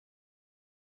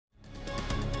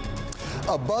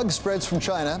A bug spreads from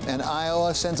China, and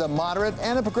Iowa sends a moderate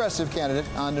and a progressive candidate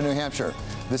on to New Hampshire.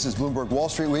 This is Bloomberg Wall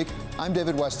Street Week. I'm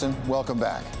David Westin. Welcome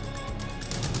back.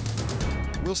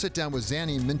 We'll sit down with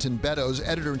Zanny Minton Beddoes,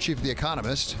 Editor-in-Chief of The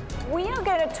Economist. We are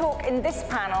going to talk in this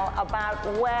panel about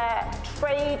where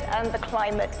trade and the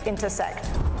climate intersect.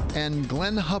 And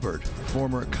Glenn Hubbard,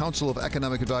 former Council of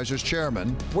Economic Advisors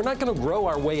chairman. We're not going to grow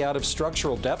our way out of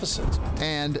structural deficits.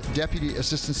 And Deputy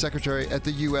Assistant Secretary at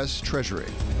the U.S. Treasury.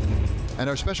 And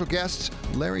our special guests,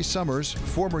 Larry Summers,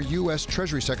 former U.S.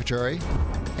 Treasury Secretary,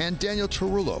 and Daniel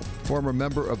Tarullo, former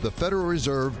member of the Federal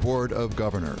Reserve Board of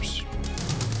Governors.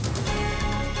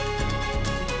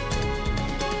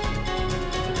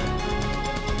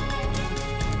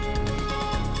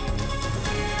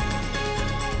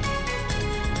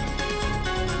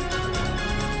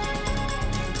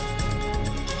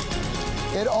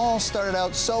 It all started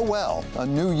out so well. A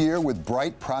new year with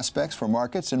bright prospects for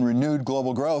markets and renewed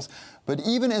global growth. But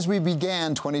even as we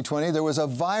began 2020, there was a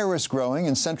virus growing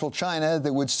in central China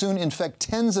that would soon infect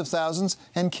tens of thousands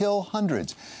and kill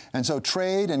hundreds. And so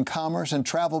trade and commerce and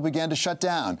travel began to shut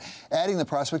down, adding the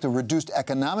prospect of reduced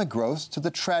economic growth to the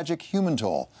tragic human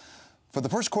toll. For the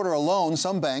first quarter alone,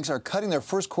 some banks are cutting their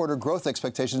first quarter growth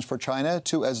expectations for China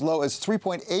to as low as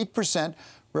 3.8%,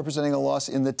 representing a loss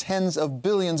in the tens of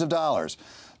billions of dollars.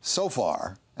 So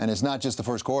far, and it's not just the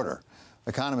first quarter,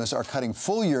 economists are cutting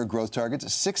full-year growth targets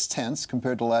 0.6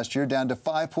 compared to last year, down to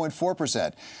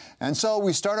 5.4%. And so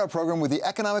we start our program with the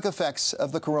economic effects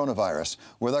of the coronavirus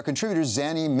with our contributors,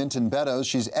 Zanny Minton Beddoes.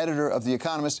 She's editor of The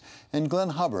Economist, and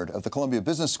Glenn Hubbard of the Columbia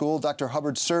Business School. Dr.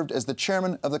 Hubbard served as the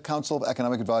chairman of the Council of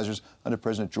Economic Advisors under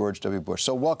President George W. Bush.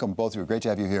 So welcome, both of you. Great to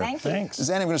have you here. Thank you. Thanks.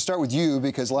 Zanny, I'm going to start with you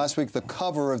because last week the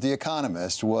cover of The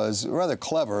Economist was rather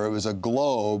clever. It was a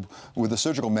globe with a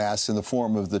surgical mask in the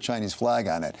form of the Chinese flag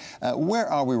on it. Where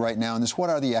are we right now in this?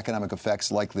 What are the economic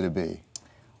effects likely to be?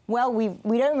 Well, we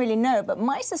don't really know, but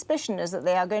my suspicion is that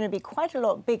they are going to be quite a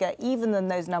lot bigger even than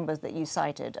those numbers that you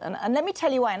cited. And let me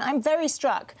tell you why. And I'm very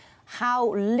struck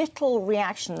how little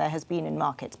reaction there has been in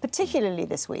markets, particularly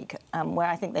this week, where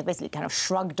I think they've basically kind of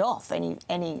shrugged off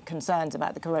any concerns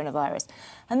about the coronavirus.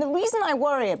 And the reason I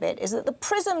worry a bit is that the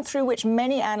prism through which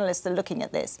many analysts are looking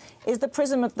at this is the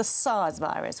prism of the SARS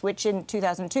virus, which in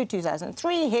 2002,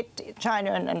 2003 hit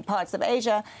China and parts of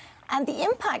Asia. And the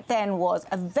impact then was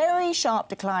a very sharp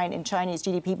decline in Chinese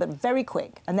GDP, but very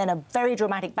quick, and then a very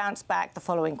dramatic bounce back the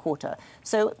following quarter.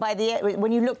 So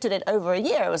when you looked at it over a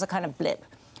year, it was a kind of blip.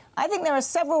 I think there are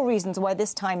several reasons why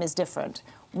this time is different.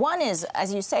 One is,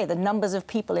 as you say, the numbers of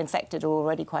people infected are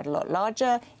already quite a lot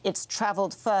larger. It's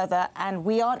traveled further, and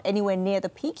we aren't anywhere near the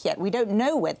peak yet. We don't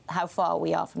know how far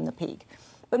we are from the peak.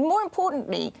 But more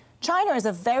importantly, China is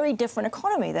a very different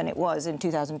economy than it was in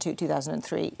 2002,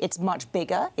 2003. It's much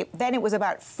bigger. Then it was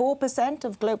about 4%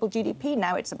 of global GDP.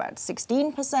 Now it's about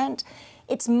 16%.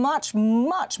 It's much,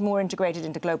 much more integrated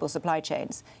into global supply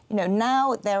chains. You know,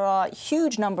 now there are a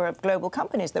huge number of global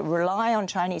companies that rely on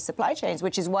Chinese supply chains,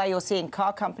 which is why you're seeing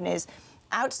car companies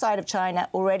outside of China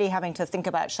already having to think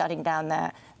about shutting down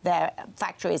their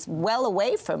factories well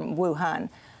away from Wuhan.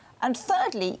 And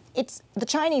thirdly, the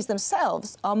Chinese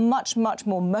themselves are much, much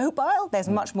more mobile. There's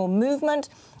much more movement.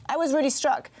 I was really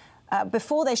struck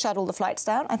before they shut all the flights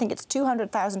down. I think it's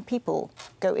 200,000 people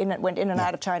went in and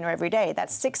out of China every day.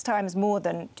 That's 6 times more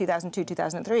than 2002,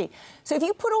 2003. So if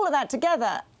you put all of that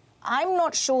together, I'm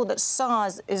not sure that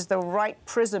SARS is the right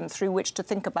prism through which to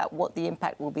think about what the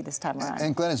impact will be this time around.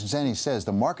 And Glenn, as Zanny says,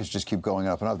 the markets just keep going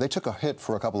up and up. They took a hit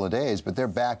for a couple of days, but they're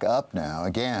back up now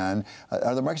again.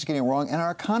 Are the markets getting it wrong? And are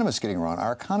economists getting it wrong?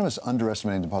 Are economists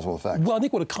underestimating the possible effects? Well, I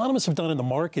think what economists have done in the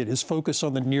market is focus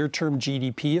on the near-term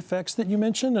GDP effects that you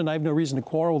mentioned, and I have no reason to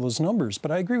quarrel with those numbers.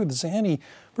 But I agree with Zanny.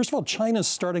 First of all, China's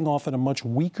starting off in a much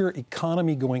weaker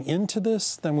economy going into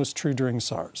this than was true during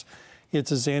SARS. It's,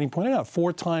 as Zanny pointed out,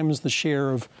 4 times the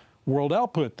share of world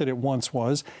output that it once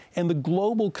was, and the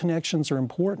global connections are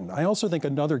important. I also think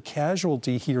another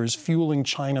casualty here is fueling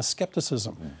China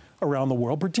skepticism around the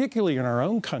world, particularly in our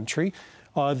own country,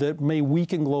 that may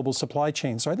weaken global supply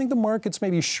chains. So I think the market's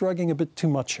maybe shrugging a bit too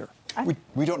much here.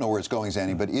 We don't know where it's going,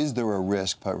 Zanny, but is there a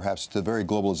risk, perhaps, to the very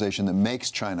globalization that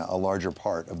makes China a larger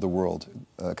part of the world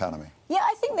economy? Yeah,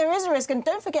 I think there is a risk. And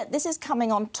don't forget, this is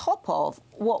coming on top of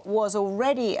what was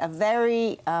already a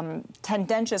very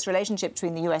tendentious relationship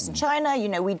between the U.S. and China. You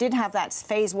know, we did have that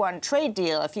Phase 1 trade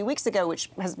deal a few weeks ago,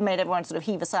 which has made everyone sort of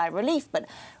heave a sigh of relief. But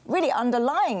really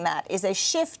underlying that is a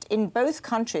shift in both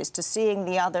countries to seeing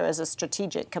the other as a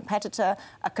strategic competitor,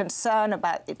 a concern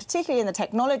about, particularly in the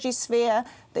technology sphere,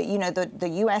 that, you know, the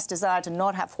U.S. desire to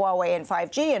not have Huawei and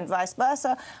 5G and vice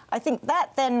versa. I think that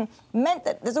then meant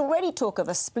that there's already talk of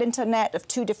a splinter net met of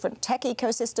two different tech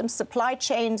ecosystems. Supply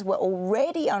chains were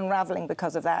already unraveling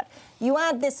because of that. You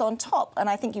add this on top, and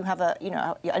I think you have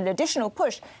an additional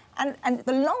push. And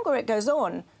the longer it goes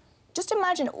on, just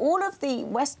imagine all of the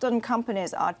Western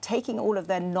companies are taking all of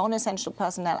their non-essential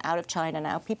personnel out of China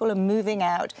now. People are moving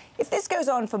out. If this goes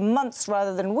on for months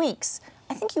rather than weeks,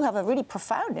 I think you have a really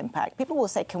profound impact. People will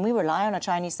say, can we rely on a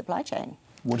Chinese supply chain?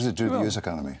 What does it do to the U.S.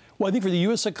 economy? Well, I think for the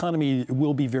U.S. economy, it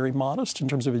will be very modest in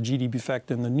terms of a GDP effect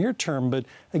in the near term. But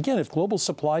again, if global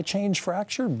supply chains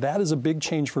fracture, that is a big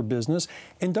change for business.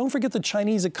 And don't forget the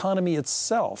Chinese economy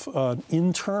itself.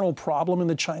 Internal problem in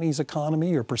the Chinese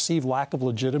economy or perceived lack of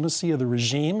legitimacy of the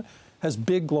regime has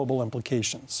big global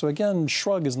implications. So again,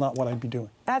 shrug is not what I'd be doing.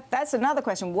 That's another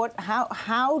question.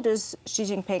 How does Xi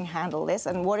Jinping handle this,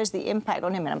 and what is the impact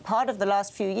on him? And part of the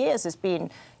last few years has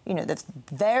been, the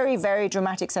very, very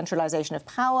dramatic centralization of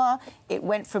power. It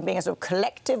went from being a sort of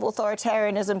collective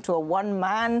authoritarianism to a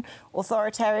one-man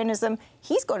authoritarianism.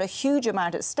 He's got a huge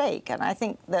amount at stake, and I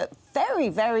think the very,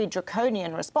 very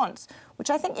draconian response, which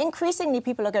I think increasingly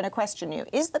people are going to question you,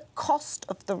 is the cost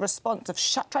of the response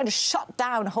of trying to shut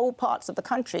down whole parts of the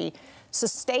country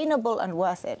sustainable and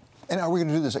worth it? And are we going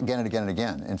to do this again and again and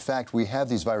again? In fact, we have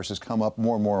these viruses come up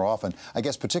more and more often, I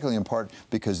guess particularly in part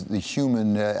because the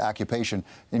human occupation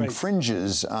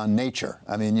infringes on nature.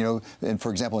 I mean, and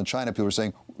for example, in China, people are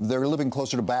saying they're living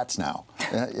closer to bats now,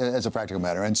 as a practical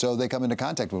matter. And so they come into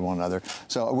contact with one another.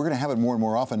 So we're going to have it more and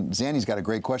more often. Zanny's got a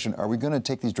great question. Are we going to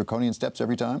take these draconian steps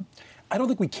every time? I don't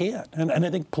think we can. And I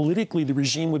think politically the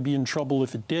regime would be in trouble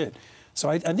if it did. So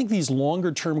I think these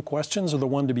longer-term questions are the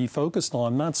one to be focused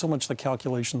on, not so much the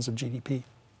calculations of GDP.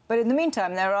 But in the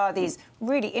meantime, there are these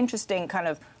really interesting kind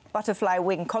of butterfly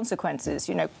wing consequences.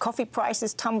 Coffee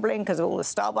prices tumbling because all the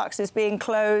Starbucks is being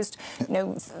closed.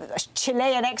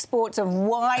 Chilean exports of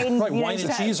wine. Right, wine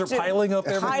and cheese are piling up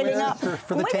everywhere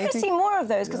for the taking. We're going to see more of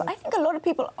those because I think a lot of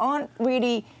people aren't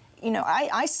really.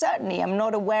 I certainly am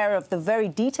not aware of the very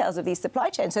details of these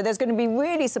supply chains. So there's going to be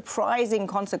really surprising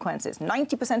consequences.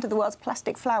 90% of the world's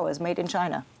plastic flour is made in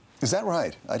China. Is that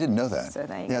right? I didn't know that. So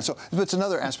there you go. So it's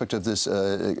another aspect of this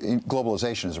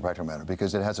globalization as a practical matter,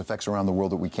 because it has effects around the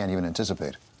world that we can't even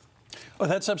anticipate. Oh,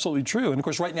 that's absolutely true. And of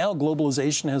course, right now,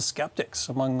 globalization has skeptics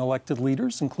among elected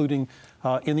leaders, including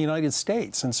in the United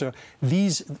States. And so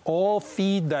these all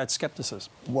feed that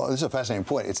skepticism. Well, this is a fascinating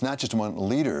point. It's not just among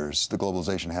leaders that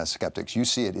globalization has skeptics. You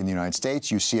see it in the United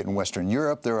States. You see it in Western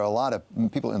Europe. There are a lot of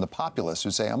people in the populace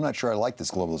who say, I'm not sure I like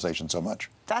this globalization so much.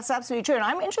 That's absolutely true. And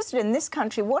I'm interested in this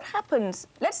country. What happens?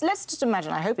 Let's just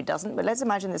imagine, I hope it doesn't, but let's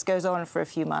imagine this goes on for a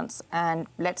few months. And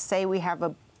let's say we have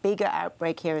a bigger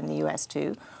outbreak here in the US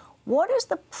too. What is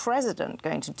the president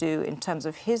going to do in terms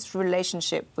of his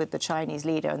relationship with the Chinese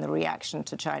leader and the reaction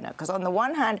to China? Because on the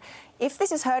one hand, if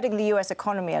this is hurting the U.S.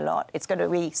 economy a lot, it's going to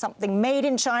be something made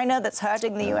in China that's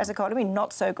hurting the U.S. economy,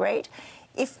 not so great.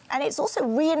 And it's also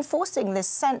reinforcing this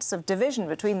sense of division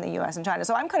between the U.S. and China.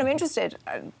 So I'm kind of interested,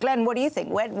 Glenn, what do you think?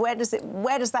 Where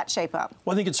does that shape up?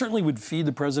 Well, I think it certainly would feed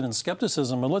the president's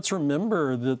skepticism. But let's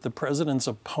remember that the president's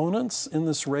opponents in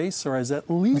this race are at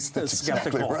least as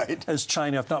skeptical as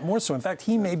China, if not more so. In fact,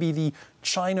 he may be the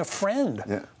China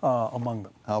friend among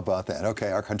them. How about that?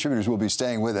 Okay, our contributors will be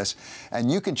staying with us.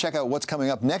 And you can check out what's coming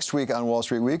up next week on Wall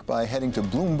Street Week by heading to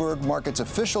Bloomberg Markets'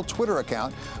 official Twitter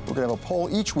account. We're going to have a poll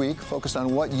each week focused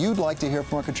on what you'd like to hear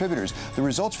from our contributors. The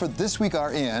results for this week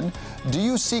are in. Do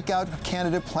you seek out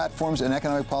candidate platforms and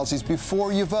economic policies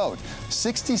before you vote?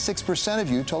 66%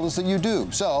 of you told us that you do.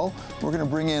 So we're going to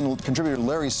bring in contributor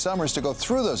Larry Summers to go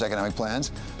through those economic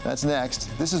plans. That's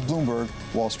next. This is Bloomberg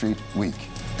Wall Street Week.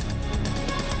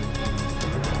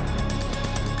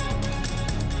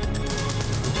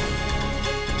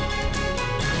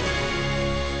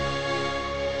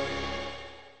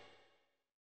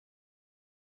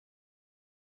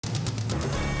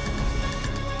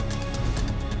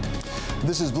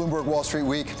 This is Bloomberg Wall Street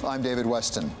Week. I'm David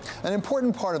Westin. An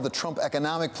important part of the Trump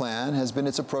economic plan has been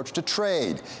its approach to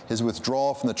trade, his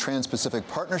withdrawal from the Trans-Pacific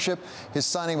Partnership, his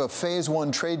signing of a Phase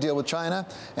 1 trade deal with China,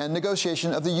 and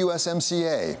negotiation of the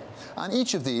USMCA. On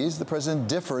each of these, the president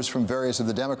differs from various of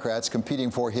the Democrats competing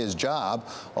for his job,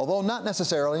 although not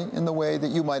necessarily in the way that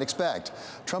you might expect.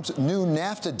 Trump's new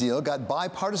NAFTA deal got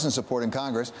bipartisan support in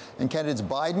Congress, and candidates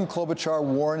Biden, Klobuchar,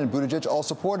 Warren, and Buttigieg all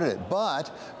supported it.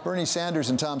 But Bernie Sanders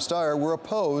and Tom Steyer were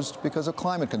opposed because of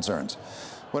climate concerns.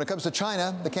 When it comes to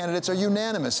China, the candidates are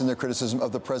unanimous in their criticism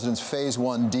of the president's Phase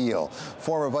 1 deal.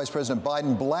 Former Vice President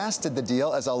Biden blasted the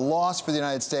deal as a loss for the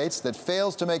United States that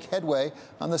fails to make headway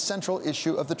on the central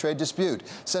issue of the trade dispute.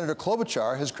 Senator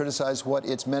Klobuchar has criticized what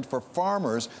it's meant for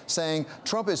farmers, saying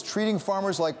Trump is treating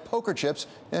farmers like poker chips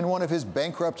in one of his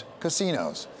bankrupt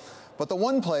casinos. But the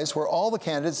one place where all the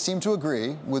candidates seem to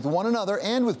agree with one another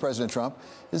and with President Trump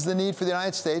is the need for the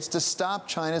United States to stop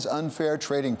China's unfair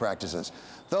trading practices.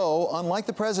 Though, unlike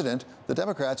the president, the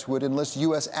Democrats would enlist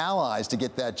U.S. allies to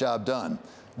get that job done.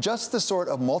 Just the sort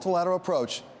of multilateral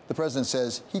approach the president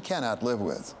says he cannot live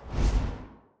with.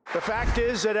 The fact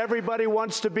is that everybody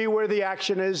wants to be where the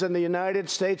action is, and the United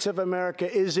States of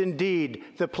America is indeed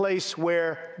the place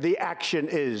where the action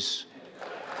is.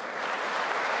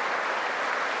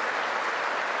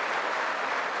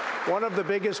 One of the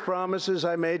biggest promises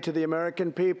I made to the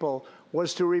American people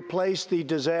was to replace the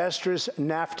disastrous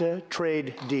NAFTA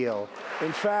trade deal.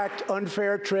 In fact,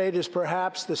 unfair trade is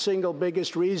perhaps the single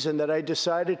biggest reason that I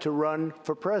decided to run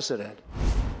for president.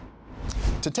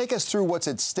 To take us through what's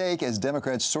at stake as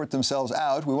Democrats sort themselves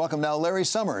out, we welcome now Larry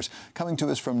Summers, coming to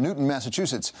us from Newton,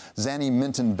 Massachusetts. Zanny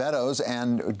Minton Beddoes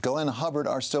and Glenn Hubbard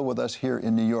are still with us here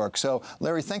in New York. So,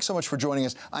 Larry, thanks so much for joining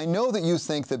us. I know that you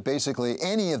think that basically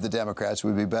any of the Democrats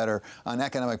would be better on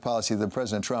economic policy than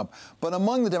President Trump. But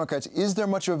among the Democrats, is there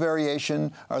much of a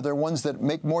variation? Are there ones that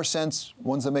make more sense,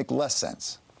 ones that make less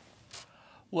sense?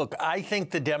 Look, I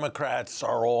think the Democrats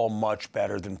are all much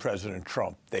better than President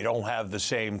Trump. They don't have the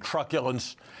same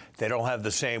truculence. They don't have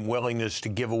the same willingness to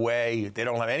give away. They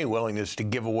don't have any willingness to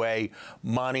give away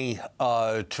money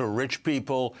to rich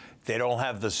people. They don't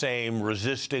have the same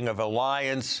resisting of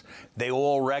alliance. They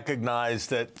all recognize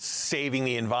that saving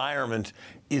the environment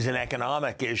is an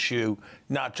economic issue,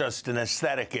 not just an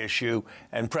aesthetic issue.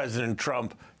 And President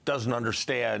Trump doesn't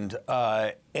understand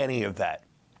any of that.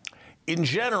 In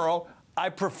general, I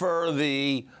prefer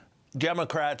the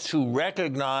Democrats who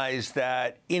recognize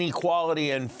that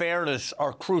inequality and fairness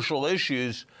are crucial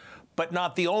issues, but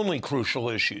not the only crucial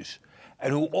issues,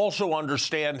 and who also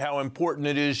understand how important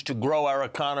it is to grow our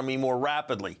economy more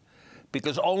rapidly.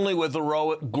 Because only with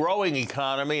a growing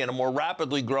economy and a more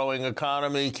rapidly growing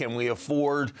economy can we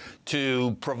afford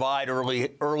to provide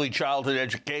early childhood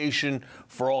education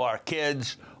for all our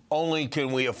kids. Only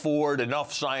can we afford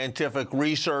enough scientific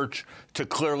research to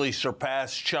clearly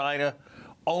surpass China.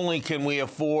 Only can we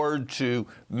afford to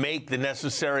make the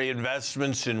necessary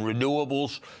investments in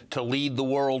renewables to lead the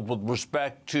world with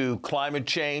respect to climate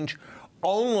change.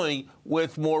 Only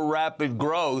with more rapid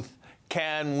growth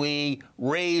can we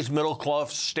raise middle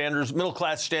class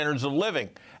standards of living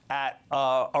at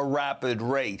a rapid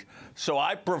rate. So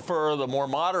I prefer the more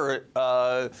moderate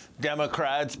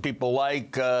Democrats, people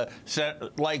like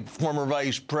former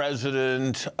Vice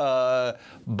President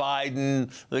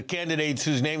Biden, the candidates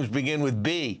whose names begin with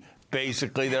B,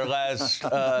 basically their last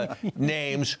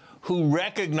names, who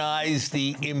recognize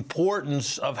the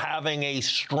importance of having a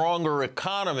stronger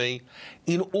economy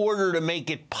in order to make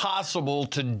it possible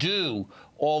to do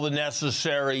all the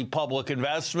necessary public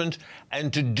investment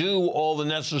and to do all the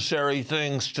necessary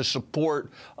things to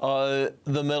support the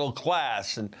middle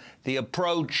class. And the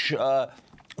approach,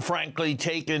 frankly,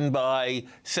 taken by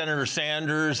Senator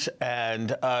Sanders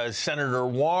and Senator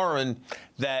Warren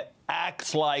that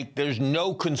acts like there's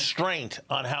no constraint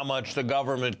on how much the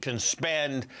government can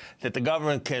spend, that the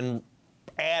government can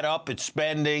add up its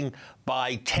spending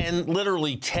by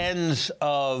literally tens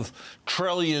of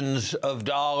trillions of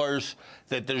dollars,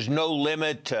 that there's no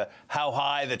limit to how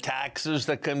high the taxes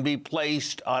that can be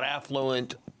placed on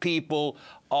affluent people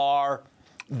are,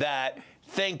 that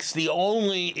thinks the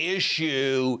only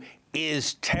issue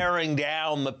is tearing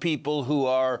down the people who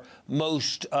are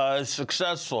most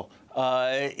successful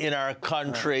in our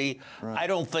country. Right. I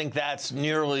don't think that's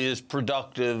nearly as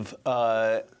productive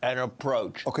an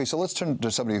approach. Okay, so let's turn to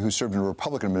somebody who served in a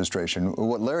Republican administration.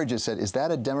 What Larry just said, is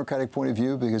that a Democratic point of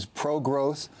view? Because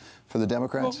pro-growth for the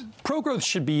Democrats? Well, pro-growth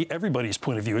should be everybody's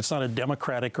point of view. It's not a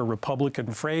Democratic or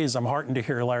Republican phrase. I'm heartened to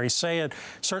hear Larry say it.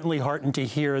 Certainly heartened to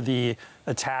hear the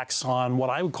attacks on what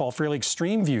I would call fairly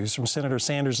extreme views from Senator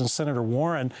Sanders and Senator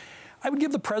Warren. I would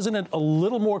give the president a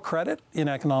little more credit in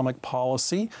economic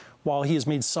policy. While he has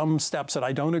made some steps that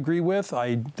I don't agree with,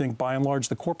 I think by and large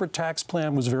the corporate tax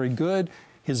plan was very good.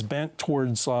 His bent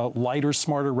towards lighter,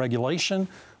 smarter regulation,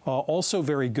 also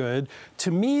very good. To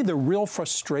me, the real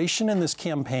frustration in this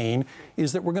campaign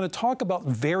is that we're going to talk about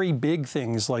very big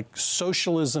things like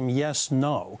socialism, yes,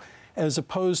 no, as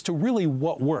opposed to really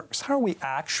what works. How are we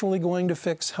actually going to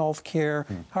fix health care?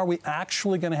 How are we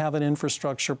actually going to have an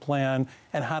infrastructure plan?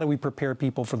 And how do we prepare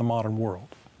people for the modern world?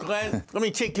 Glenn, let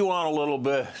me take you on a little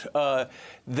bit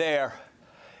there.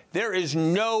 There is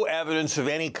no evidence of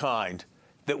any kind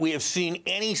that we have seen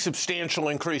any substantial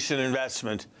increase in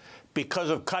investment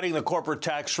because of cutting the corporate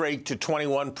tax rate to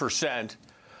 21%,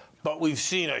 but we've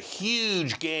seen a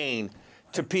huge gain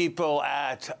to people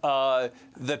at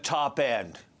the top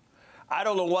end. I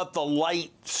don't know what the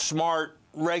light, smart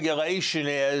regulation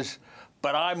is,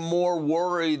 but I'm more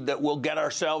worried that we'll get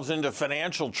ourselves into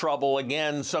financial trouble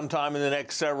again sometime in the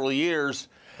next several years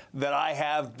than I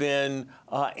have been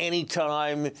any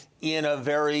time in a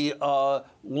very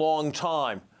long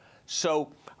time.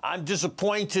 So I'm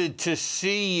disappointed to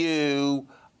see you,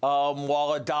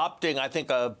 while adopting, I think,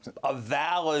 a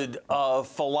valid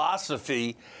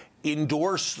philosophy,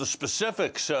 endorse the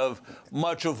specifics of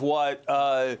much of what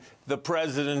the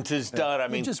president has done. I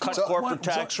mean, cut corporate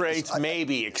tax rates,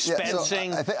 maybe.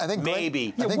 Expensing, I think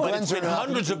maybe. I think but it's been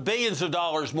hundreds of billions of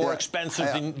dollars more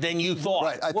expensive than you thought.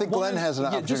 Right. I think Glenn has an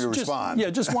opportunity to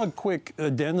respond. Just one quick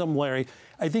addendum, Larry.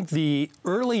 I think the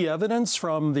early evidence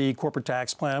from the corporate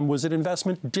tax plan was that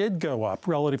investment did go up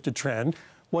relative to trend.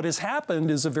 What has happened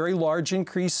is a very large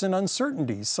increase in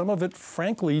uncertainties, some of it,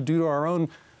 frankly, due to our own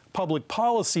public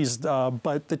policies,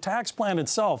 but the tax plan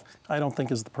itself, I don't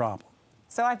think, is the problem.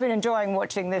 So I've been enjoying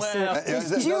watching this,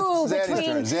 this duel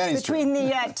between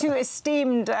the two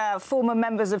esteemed former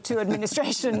members of two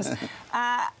administrations.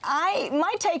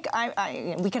 My take,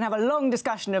 we can have a long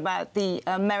discussion about the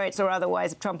merits or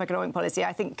otherwise of Trump economic policy.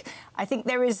 I think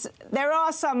there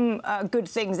are some good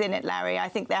things in it, Larry. I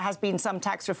think there has been some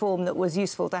tax reform that was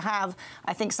useful to have.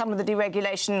 I think some of the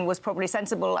deregulation was probably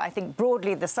sensible. I think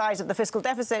broadly the size of the fiscal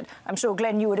deficit, I'm sure,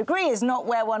 Glenn, you would agree, is not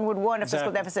where one would want a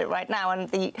fiscal deficit right now. And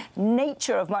the nature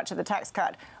of much of the tax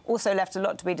cut also left a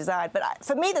lot to be desired. But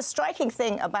for me, the striking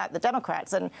thing about the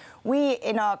Democrats, and we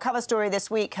in our cover story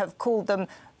this week have called them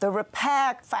the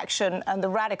repair faction and the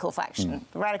radical faction.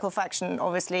 The radical faction,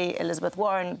 obviously, Elizabeth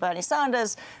Warren, Bernie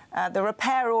Sanders. The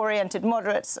repair-oriented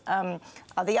moderates are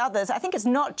the others. I think it's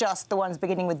not just the ones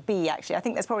beginning with B, actually. I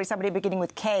think there's probably somebody beginning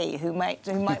with K who might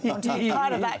want to be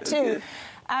part of that, too.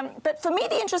 But for me,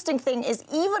 the interesting thing is,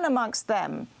 even amongst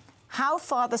them, how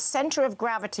far the center of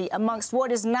gravity amongst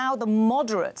what is now the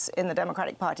moderates in the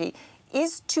Democratic Party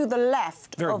is to the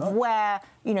left of where,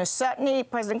 certainly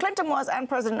President Clinton was and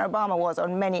President Obama was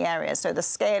on many areas. So the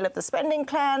scale of the spending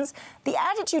plans, the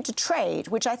attitude to trade,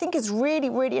 which I think is really,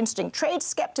 really interesting. Trade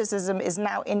skepticism is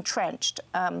now entrenched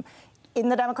in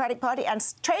the Democratic Party, and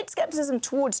trade skepticism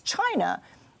towards China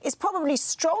is probably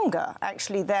stronger,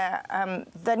 actually, there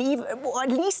than even, or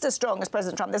at least as strong as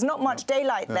President Trump. There's not much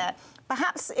daylight there.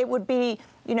 Perhaps it would be,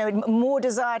 more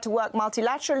desire to work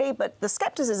multilaterally, but the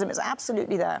skepticism is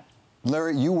absolutely there.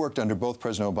 Larry, you worked under both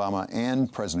President Obama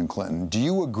and President Clinton. Do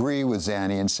you agree with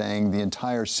Zanny in saying the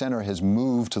entire center has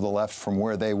moved to the left from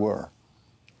where they were?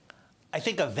 I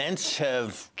think events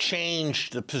have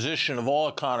changed the position of all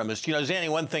economists. Zanny,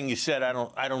 one thing you said I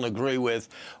don't agree with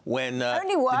when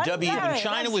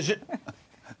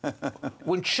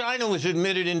when China was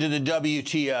admitted into the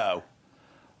WTO,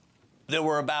 there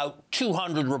were about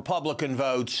 200 Republican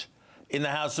votes in the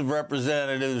House of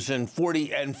Representatives and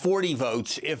 40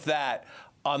 votes, if that,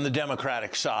 on the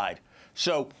Democratic side.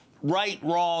 So right,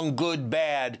 wrong, good,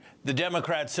 bad, the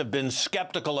Democrats have been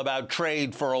skeptical about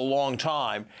trade for a long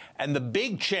time. And the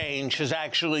big change has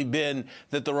actually been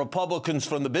that the Republicans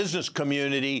from the business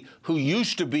community, who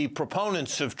used to be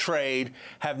proponents of trade,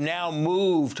 have now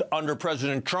moved under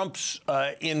President Trump's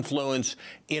influence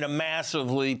in a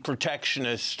massively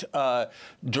protectionist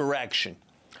direction.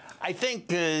 I think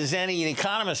Zanny, an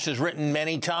economist, has written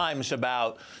many times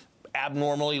about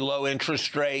abnormally low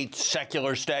interest rates,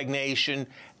 secular stagnation,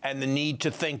 and the need to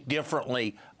think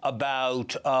differently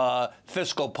about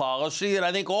fiscal policy. And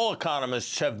I think all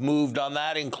economists have moved on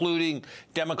that, including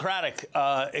Democratic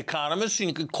economists, and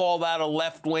you could call that a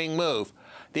left-wing move.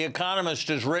 The Economist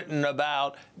has written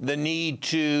about the need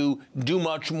to do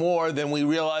much more than we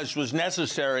realized was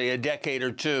necessary a decade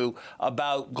or two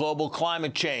about global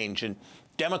climate change. And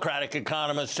Democratic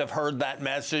economists have heard that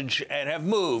message and have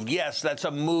moved. Yes, that's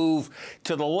a move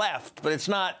to the left, but it's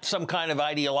not some kind of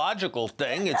ideological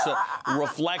thing. It's a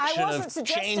reflection of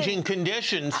changing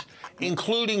conditions,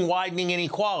 including widening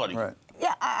inequality. Right.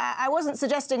 Yeah, I wasn't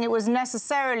suggesting it was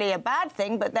necessarily a bad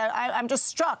thing, but I'm just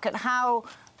struck at how,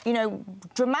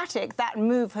 dramatic that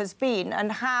move has been,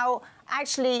 and how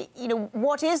actually,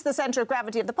 what is the center of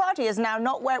gravity of the party is now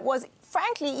not where it was,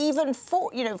 frankly, even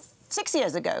 6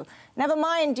 years ago, never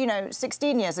mind,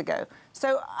 16 years ago.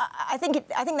 So I think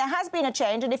there has been a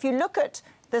change. And if you look at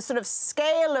the sort of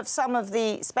scale of some of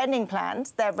the spending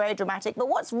plans, they're very dramatic. But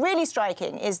what's really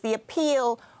striking is the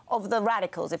appeal of the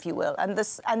radicals, if you will, and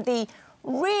the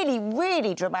really,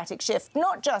 really dramatic shift,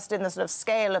 not just in the sort of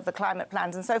scale of the climate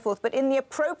plans and so forth, but in the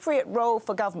appropriate role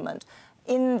for government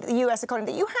in the U.S.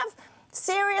 economy. That you have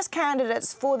serious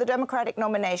candidates for the Democratic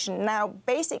nomination now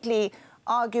basically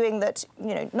arguing that,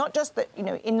 not just that,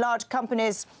 in large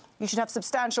companies, you should have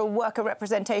substantial worker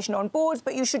representation on boards,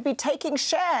 but you should be taking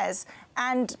shares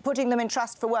and putting them in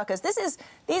trust for workers.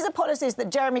 These are policies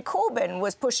that Jeremy Corbyn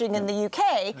was pushing in the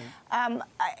UK.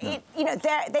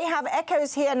 They have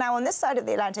echoes here now on this side of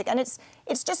the Atlantic, and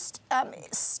it's just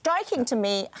striking to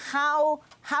me how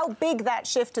big that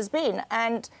shift has been.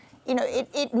 And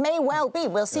it may well be,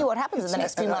 we'll see what happens in the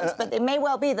next few months, but it may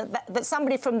well be that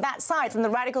somebody from that side, from the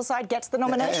radical side, gets the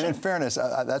nomination. And in fairness,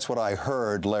 that's what I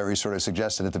heard Larry sort of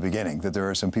suggested at the beginning, that there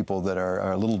are some people that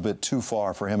are a little bit too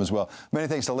far for him as well. Many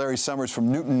thanks to Larry Summers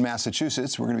from Newton,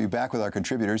 Massachusetts. We're going to be back with our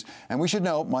contributors. And we should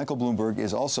know Michael Bloomberg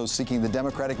is also seeking the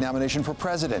Democratic nomination for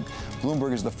president.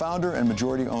 Bloomberg is the founder and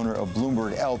majority owner of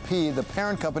Bloomberg LP, the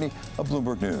parent company of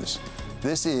Bloomberg News.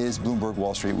 This is Bloomberg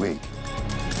Wall Street Week.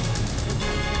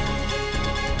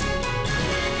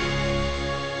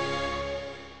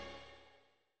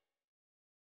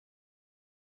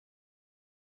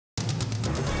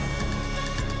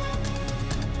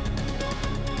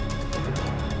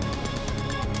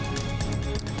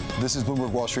 This is Bloomberg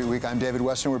Wall Street Week. I'm David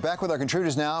Westin. We're back with our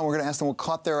contributors now, and we're going to ask them what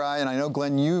caught their eye. And I know,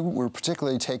 Glenn, you were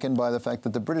particularly taken by the fact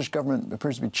that the British government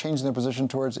appears to be changing their position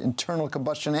towards internal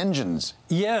combustion engines.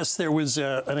 Yes, there was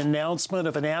an announcement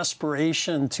of an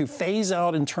aspiration to phase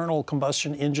out internal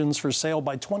combustion engines for sale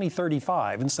by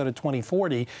 2035 instead of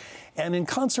 2040. And in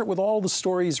concert with all the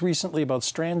stories recently about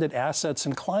stranded assets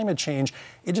and climate change,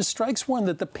 it just strikes one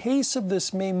that the pace of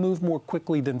this may move more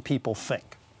quickly than people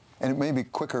think. And it may be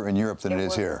quicker in Europe than it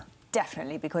is here.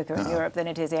 Definitely be quicker in Europe than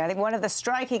it is here. I think one of the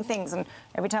striking things, and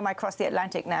every time I cross the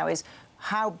Atlantic now, is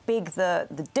how big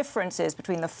the difference is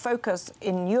between the focus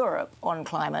in Europe on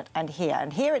climate and here.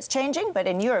 And here it's changing, but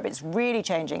in Europe it's really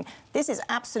changing. This is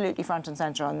absolutely front and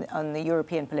centre on the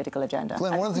European political agenda.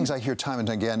 Glenn, one of the things I hear time and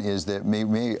again is that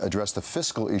may address the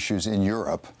fiscal issues in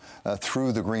Europe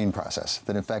through the green process,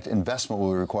 that in fact investment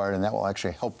will be required and that will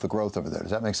actually help the growth over there. Does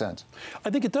that make sense?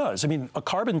 I think it does. I mean, a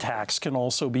carbon tax can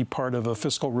also be part of a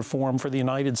fiscal reform for the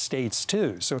United States,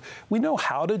 too. So we know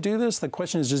how to do this. The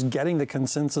question is just getting the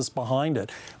consensus behind it.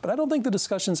 But I don't think the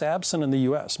discussion's absent in the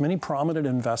U.S. Many prominent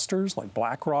investors like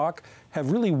BlackRock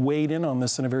have really weighed in on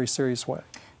this in a very serious way.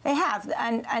 They have,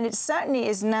 and it certainly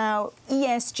is now.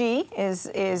 ESG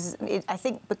is I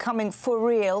think, becoming for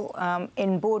real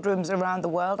in boardrooms around the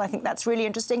world. I think that's really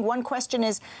interesting. One question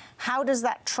is, how does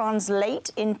that translate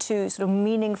into sort of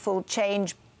meaningful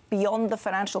change beyond the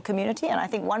financial community? And I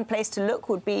think one place to look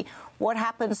would be what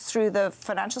happens through the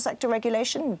financial sector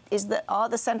regulation. Are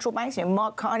the central banks,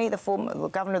 Mark Carney, the former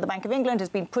governor of the Bank of England, has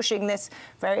been pushing this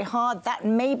very hard. That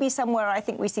may be somewhere I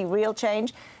think we see real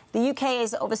change. The UK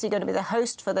is obviously going to be the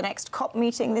host for the next COP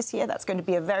meeting this year. That's going to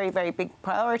be a very, very big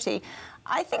priority.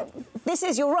 I think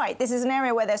you're right, this is an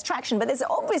area where there's traction, but there's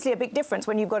obviously a big difference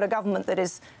when you've got a government that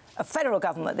is a federal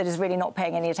government that is really not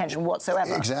paying any attention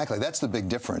whatsoever. Exactly. That's the big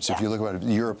difference. Yeah. If you look at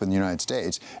Europe and the United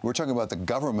States, we're talking about the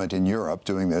government in Europe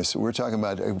doing this. We're talking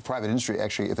about private industry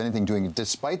actually, if anything, doing it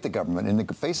despite the government, in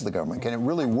the face of the government. Can it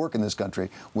really work in this country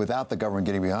without the government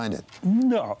getting behind it?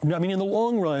 No. I mean, in the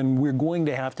long run, we're going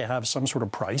to have some sort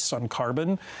of price on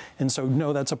carbon. And so,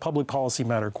 no, that's a public policy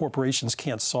matter. Corporations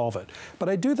can't solve it. But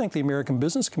I do think the American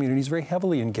business community is very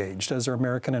heavily engaged, as are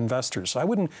American investors. So I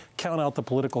wouldn't count out the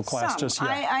political class just yet.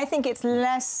 I think it's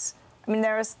less. I mean,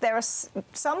 there are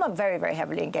some are very, very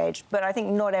heavily engaged, but I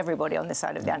think not everybody on this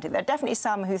side of the Atlantic. There are definitely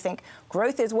some who think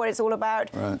growth is what it's all about.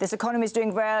 Right. This economy is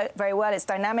doing very, very well. It's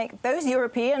dynamic. Those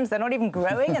Europeans, they're not even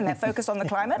growing, and they're focused on the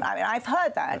climate. I mean, I've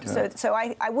heard that. Yeah. So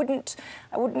I wouldn't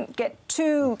get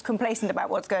too complacent about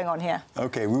what's going on here.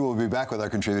 Okay, we will be back with our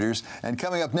contributors. And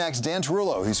coming up next, Dan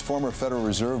Tarullo. He's former Federal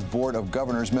Reserve Board of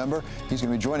Governors member. He's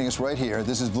going to be joining us right here.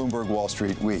 This is Bloomberg Wall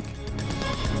Street Week.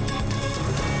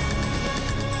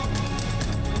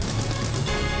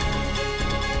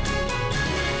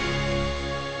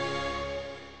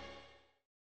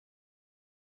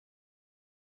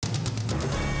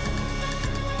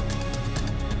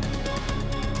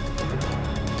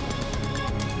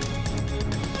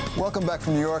 Welcome back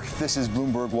from New York. This is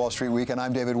Bloomberg Wall Street Week, and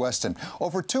I'm David Westin.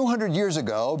 Over 200 years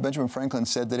ago, Benjamin Franklin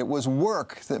said that it was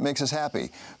work that makes us happy.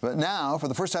 But now, for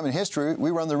the first time in history,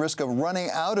 we run the risk of running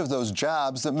out of those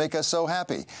jobs that make us so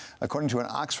happy. According to an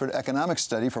Oxford economics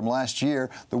study from last year,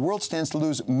 the world stands to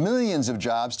lose millions of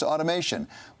jobs to automation,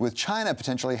 with China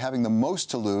potentially having the most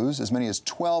to lose, as many as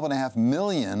 12.5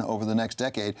 million over the next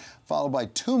decade, followed by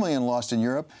 2 million lost in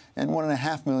Europe and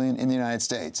 1.5 million in the United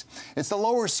States. It's the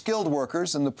lower skilled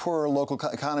workers and the poorer local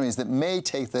economies that may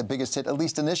take the biggest hit, at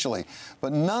least initially.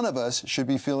 But none of us should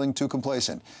be feeling too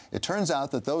complacent. It turns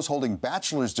out that those holding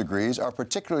bachelor's degrees are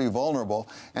particularly vulnerable,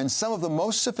 and some of the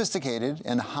most sophisticated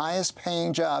and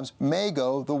highest-paying jobs may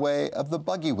go the way of the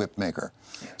buggy whip maker.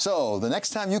 So the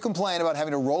next time you complain about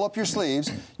having to roll up your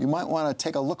sleeves, you might want to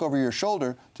take a look over your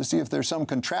shoulder to see if there's some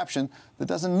contraption that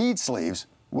doesn't need sleeves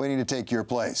waiting to take your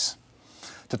place.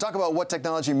 To talk about what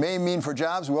technology may mean for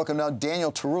jobs, we welcome now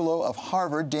Daniel Tarullo of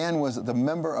Harvard. Dan was the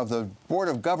member of the Board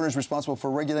of Governors responsible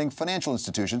for regulating financial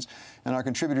institutions. And our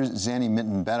contributors, Zanny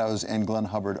Minton Beddoes and Glenn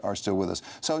Hubbard, are still with us.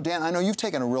 So, Dan, I know you've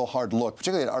taken a real hard look,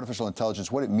 particularly at artificial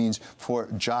intelligence, what it means for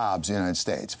jobs in the United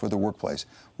States, for the workplace.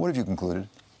 What have you concluded?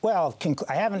 Well,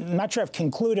 I'm not sure I've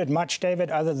concluded much,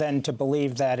 David, other than to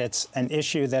believe that it's an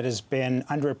issue that has been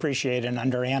underappreciated and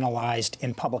underanalyzed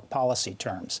in public policy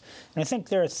terms. And I think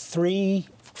there are three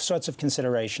sorts of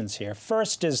considerations here.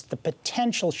 First is the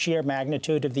potential sheer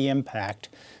magnitude of the impact.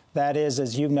 That is,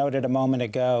 as you noted a moment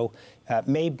ago,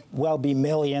 may well be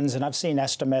millions, and I've seen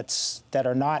estimates that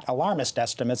are not alarmist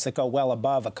estimates that go well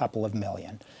above a couple of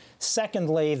million.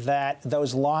 Secondly, that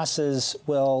those losses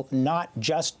will not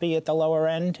just be at the lower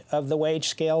end of the wage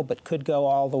scale, but could go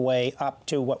all the way up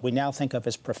to what we now think of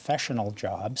as professional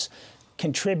jobs,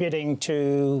 contributing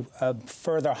to a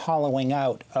further hollowing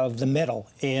out of the middle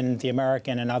in the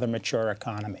American and other mature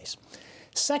economies.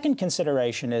 Second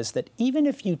consideration is that even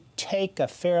if you take a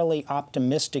fairly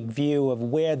optimistic view of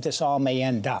where this all may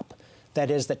end up, that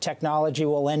is, that technology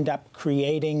will end up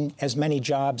creating as many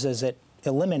jobs as it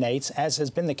eliminates, as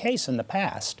has been the case in the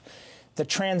past, the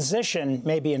transition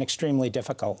may be an extremely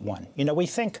difficult one. You know, we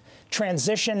think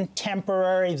transition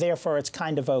temporary, therefore it's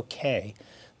kind of okay.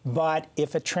 But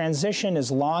if a transition is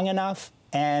long enough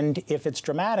and if it's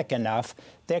dramatic enough,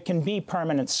 there can be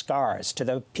permanent scars to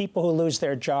the people who lose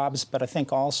their jobs, but I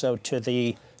think also to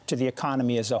the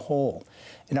economy as a whole.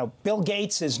 You know, Bill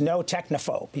Gates is no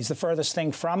technophobe. He's the furthest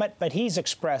thing from it, but he's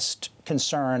expressed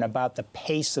concern about the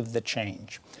pace of the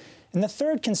change. And the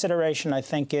third consideration, I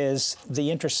think, is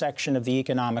the intersection of the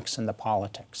economics and the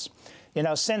politics. You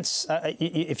know, since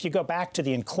if you go back to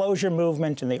the enclosure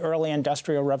movement and the early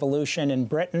industrial revolution in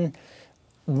Britain,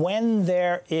 when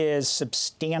there is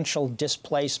substantial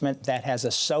displacement that has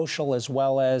a social as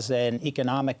well as an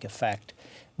economic effect,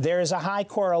 there is a high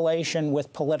correlation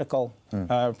with political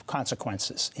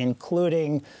consequences,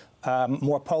 including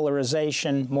more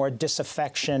polarization, more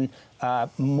disaffection,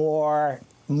 more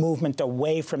movement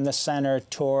away from the center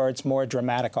towards more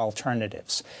dramatic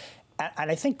alternatives.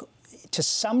 And I think to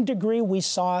some degree we've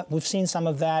seen some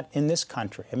of that in this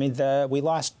country. I mean, we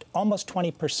lost almost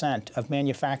 20% of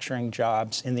manufacturing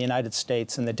jobs in the United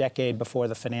States in the decade before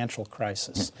the financial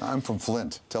crisis. I'm from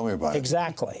Flint. Tell me about it.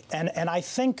 Exactly. And I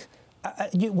think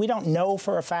we don't know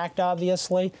for a fact,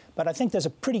 obviously, but I think there's a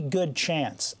pretty good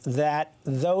chance that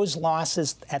those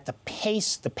losses, at the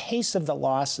pace of the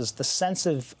losses, the sense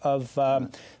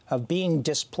of being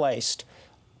displaced,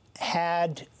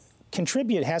 has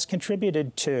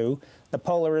contributed to the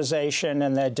polarization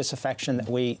and the disaffection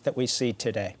that we see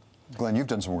today. Glenn, you've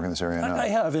done some work in this area. I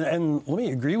have, and let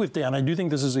me agree with Dan. I do think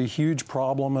this is a huge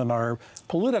problem, and our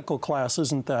political class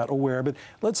isn't that aware. But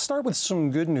let's start with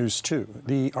some good news, too.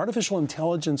 The artificial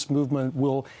intelligence movement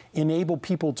will enable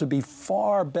people to be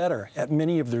far better at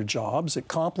many of their jobs. It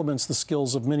complements the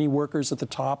skills of many workers at the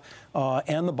top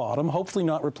and the bottom, hopefully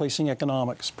not replacing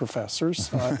economics professors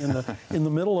in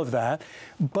the middle of that.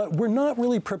 But we're not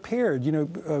really prepared. You know,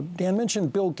 Dan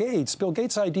mentioned Bill Gates. Bill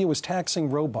Gates' idea was taxing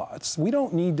robots. We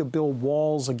don't need to build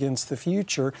walls against the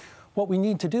future. What we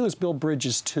need to do is build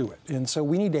bridges to it. And so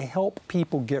we need to help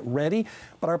people get ready.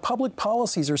 But our public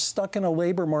policies are stuck in a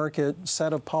labor market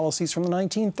set of policies from the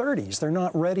 1930s. They're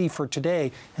not ready for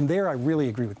today. And there I really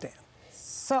agree with Dan.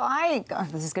 So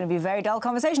this is going to be a very dull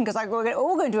conversation because we're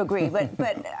all going to agree,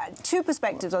 but two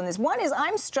perspectives on this. One is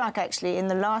I'm struck actually in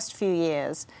the last few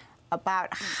years about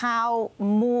how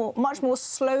much more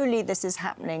slowly this is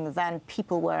happening than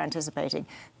people were anticipating.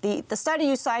 The study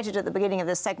you cited at the beginning of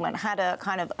this segment had a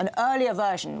kind of an earlier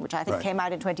version, which I think came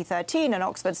out in 2013, an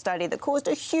Oxford study that caused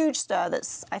a huge stir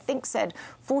that I think said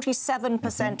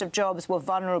 47% of jobs were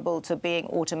vulnerable to being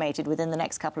automated within the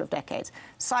next couple of decades.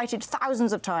 Cited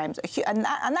thousands of times. And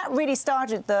that really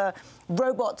started the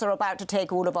robots are about to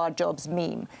take all of our jobs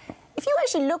meme. If you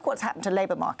actually look what's happened to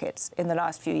labour markets in the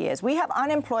last few years, we have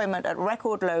unemployment at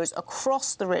record lows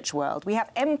across the rich world. We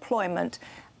have employment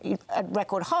at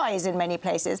record highs in many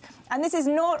places. And this is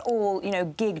not all,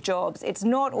 gig jobs. It's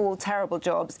not all terrible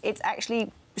jobs. It's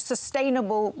actually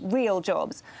sustainable, real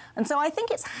jobs. And so I think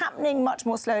it's happening much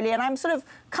more slowly. And I'm sort of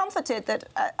comforted that,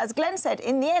 as Glenn said,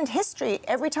 in the end, history,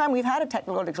 every time we've had a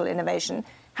technological innovation,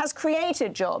 has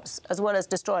created jobs as well as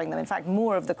destroying them. In fact,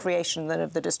 more of the creation than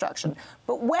of the destruction.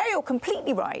 But where you're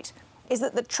completely right is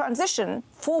that the transition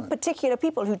for particular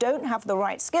people who don't have the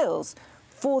right skills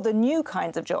for the new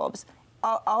kinds of jobs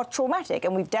are traumatic.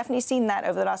 And we've definitely seen that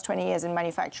over the last 20 years in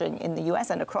manufacturing in the US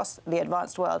and across the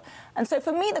advanced world. And so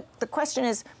for me, the question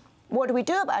is, what do we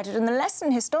do about it? And the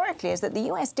lesson historically is that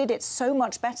the US did it so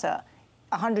much better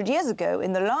 100 years ago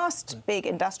in the last big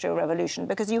industrial revolution,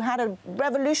 because you had a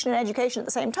revolution in education at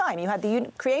the same time. You had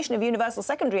the creation of universal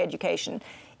secondary education,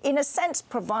 in a sense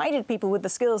provided people with the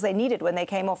skills they needed when they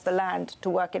came off the land to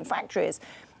work in factories.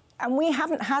 And we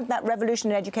haven't had that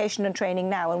revolution in education and training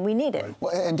now, and we need it.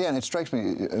 Well, and Dan, it strikes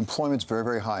me, employment's very,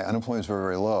 very high, unemployment's very,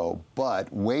 very low,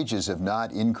 but wages have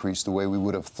not increased the way we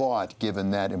would have thought given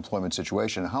that employment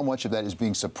situation. How much of that is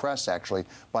being suppressed, actually,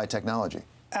 by technology?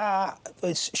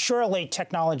 Surely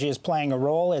technology is playing a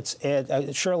role.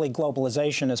 Surely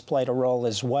globalization has played a role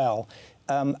as well.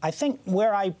 I think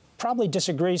where I probably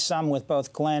disagree some with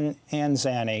both Glenn and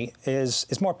Zanny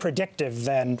is more predictive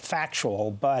than factual,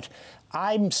 but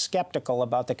I'm skeptical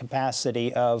about the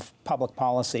capacity of public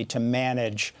policy to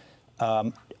manage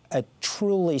a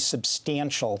truly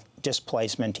substantial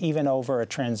displacement, even over a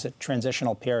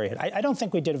transitional period. I don't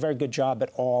think we did a very good job at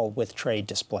all with trade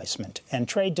displacement. And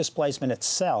trade displacement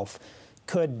itself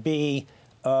could be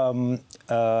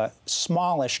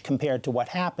smallish compared to what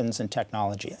happens in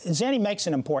technology. Zanny makes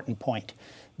an important point.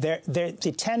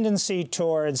 The tendency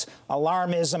towards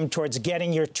alarmism, towards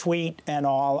getting your tweet and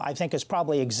all, I think is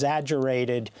probably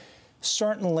exaggerated.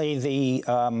 Certainly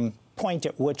the point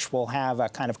at which we'll have a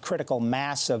kind of critical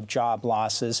mass of job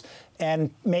losses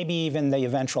and maybe even the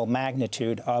eventual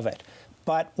magnitude of it.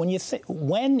 But when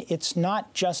it's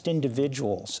not just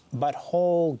individuals, but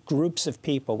whole groups of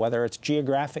people, whether it's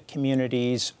geographic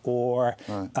communities or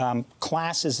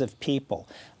classes of people,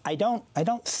 I don't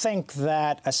think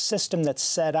that a system that's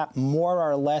set up more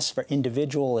or less for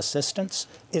individual assistance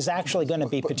is actually going to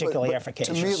be particularly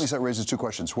efficacious. To me, at least, that raises two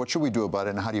questions. What should we do about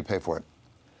it, and how do you pay for it?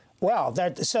 Well,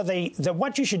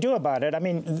 what you should do about it, I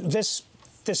mean, this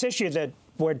issue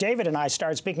where David and I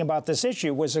started speaking about this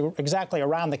issue was exactly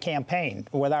around the campaign,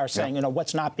 with our saying, you know,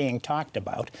 what's not being talked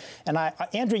about. And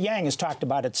Andrew Yang has talked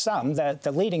about it some.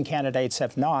 The leading candidates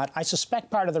have not. I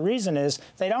suspect part of the reason is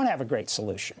they don't have a great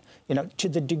solution. You know, to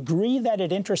the degree that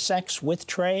it intersects with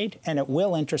trade, and it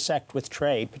will intersect with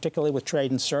trade, particularly with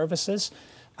trade and services,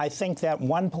 I think that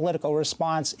one political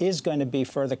response is going to be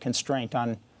further constraint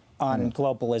on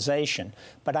globalization.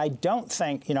 But I don't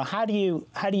think, you know, how do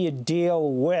you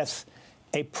deal with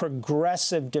a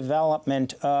progressive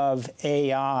development of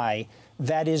AI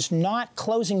that is not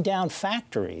closing down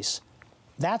factories?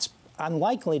 That's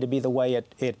unlikely to be the way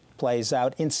it plays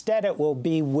out. Instead, it will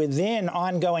be within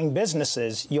ongoing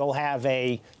businesses, you'll have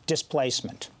a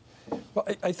displacement. Well,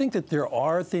 I think that there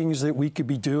are things that we could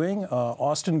be doing.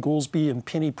 Austin Goolsbee and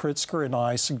Penny Pritzker and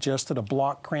I suggested a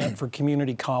block grant for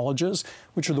community colleges,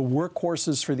 which are the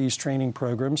workhorses for these training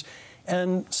programs.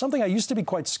 And something I used to be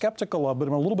quite skeptical of, but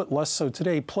I'm a little bit less so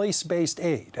today, place-based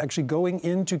aid, actually going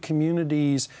into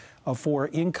communities for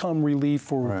income relief,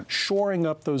 for shoring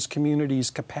up those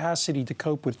communities' capacity to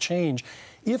cope with change.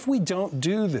 If we don't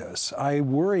do this, I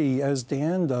worry, as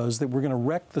Dan does, that we're going to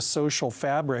wreck the social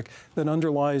fabric that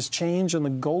underlies change and the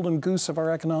golden goose of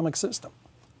our economic system.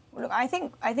 Look, I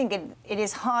think it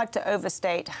is hard to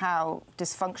overstate how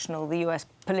dysfunctional the U.S.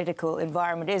 political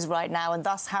environment is right now, and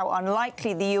thus how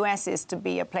unlikely the U.S. is to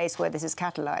be a place where this is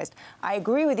catalyzed. I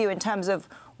agree with you in terms of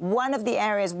one of the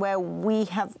areas where we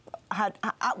have had,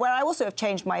 where I also have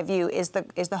changed my view is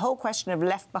the whole question of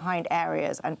left-behind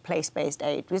areas and place-based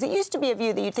aid. Because it used to be a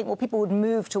view that you'd think, well, people would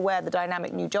move to where the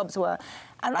dynamic new jobs were.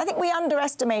 And I think we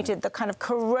underestimated the kind of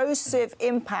corrosive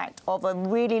impact of a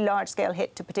really large-scale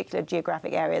hit to particular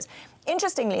geographic areas.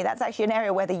 Interestingly, that's actually an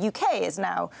area where the UK is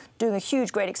now doing a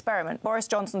huge, great experiment. Boris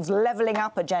Johnson's levelling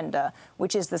up agenda,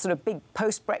 which is the sort of big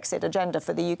post-Brexit agenda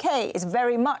for the UK, is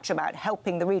very much about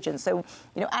helping the region. So,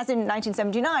 you know, as in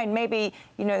 1979, maybe,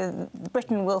 you know,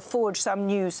 Britain will forge some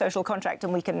new social contract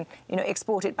and we can, you know,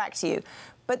 export it back to you.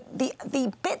 But the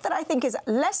bit that I think is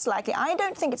less likely, I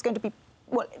don't think it's going to be,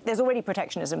 well, there's already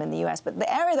protectionism in the US, but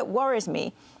the area that worries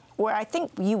me, where I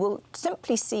think you will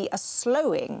simply see a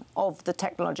slowing of the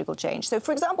technological change. So,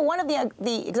 for example, one of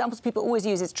the examples people always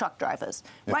use is truck drivers.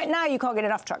 Yes. Right now, you can't get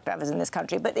enough truck drivers in this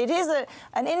country, but it is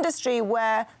an industry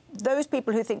where those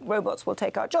people who think robots will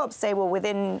take our jobs say, well,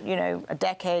 within, you know, a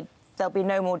decade, there'll be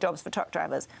no more jobs for truck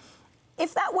drivers.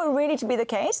 If that were really to be the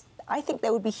case, I think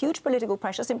there would be huge political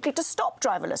pressure simply to stop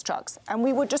driverless trucks, and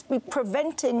we would just be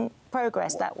preventing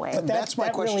progress that way. That's my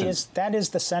question. That is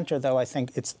the center, though. I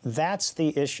think that's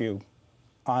the issue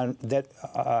on that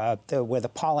where the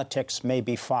politics may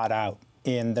be fought out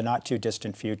in the not too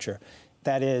distant future.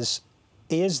 That is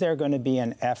there going to be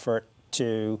an effort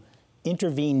to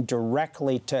intervene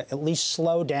directly to at least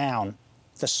slow down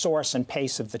the source and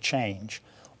pace of the change?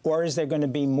 Or is there going to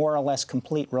be more or less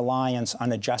complete reliance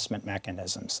on adjustment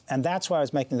mechanisms? And that's why I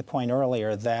was making the point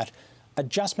earlier that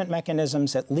adjustment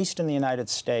mechanisms, at least in the United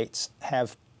States,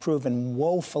 have proven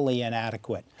woefully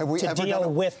inadequate to deal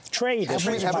with trade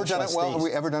issues. Have we ever done it well? Have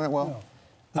we ever done it well?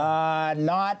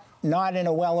 Not in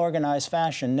a well-organized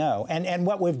fashion, no. And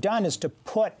what we've done is to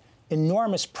put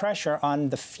enormous pressure on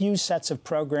the few sets of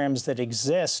programs that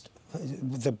exist.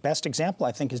 The best example,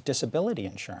 I think, is disability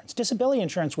insurance. Disability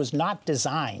insurance was not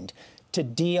designed to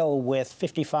deal with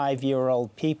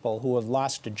 55-year-old people who have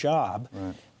lost a job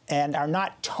and are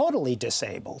not totally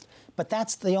disabled. But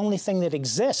that's the only thing that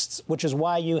exists, which is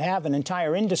why you have an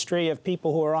entire industry of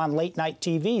people who are on late-night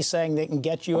TV saying they can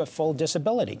get you a full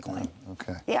disability claim.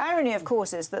 Okay. The irony, of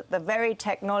course, is that the very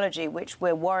technology which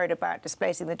we're worried about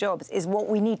displacing the jobs is what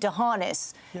we need to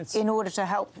harness in order to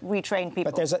help retrain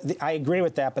people. But I agree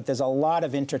with that, but there's a lot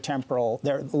of intertemporal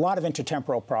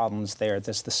problems there.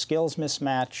 There's the skills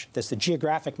mismatch, there's the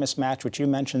geographic mismatch, which you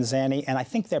mentioned, Zanny, and I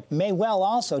think there may well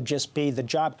also just be the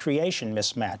job creation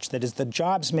mismatch. That is, the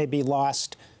jobs may be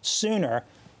lost sooner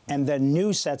and the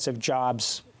new sets of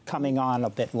jobs coming on a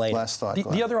bit later. Last thought.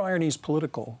 The other irony is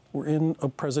political. We're in a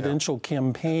presidential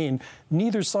campaign.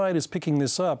 Neither side is picking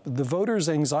this up. The voters'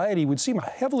 anxiety would seem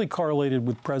heavily correlated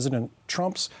with President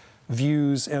Trump's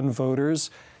views and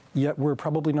voters, yet we're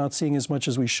probably not seeing as much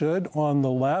as we should. On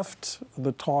the left,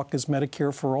 the talk is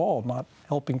Medicare for all, not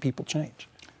helping people change.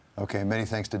 Okay, many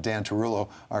thanks to Dan Tarullo.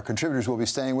 Our contributors will be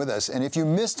staying with us. And if you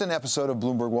missed an episode of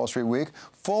Bloomberg Wall Street Week,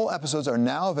 full episodes are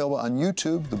now available on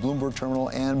YouTube, the Bloomberg Terminal,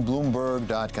 and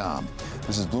Bloomberg.com.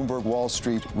 This is Bloomberg Wall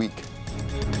Street Week.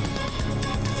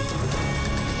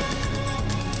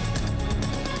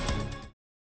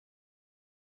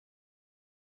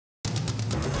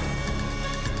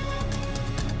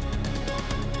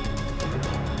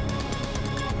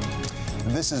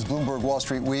 This is Bloomberg Wall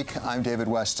Street Week. I'm David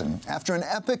Westin. After an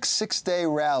epic six-day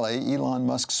rally, Elon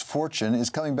Musk's fortune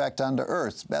is coming back down to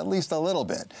earth, at least a little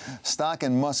bit. Stock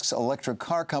in Musk's electric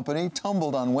car company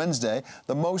tumbled on Wednesday,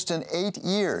 the most in 8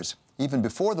 years. Even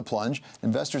before the plunge,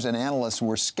 investors and analysts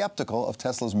were skeptical of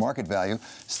Tesla's market value.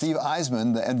 Steve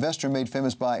Eisman, the investor made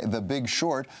famous by The Big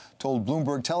Short, told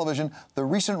Bloomberg Television the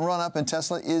recent run-up in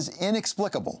Tesla is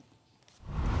inexplicable.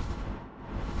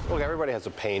 Look, everybody has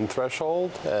a pain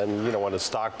threshold, and when a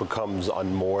stock becomes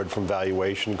unmoored from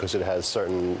valuation because it has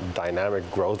certain dynamic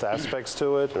growth aspects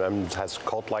to it and has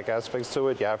cult-like aspects to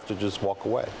it, you have to just walk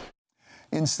away.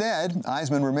 Instead,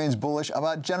 Eisman remains bullish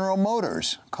about General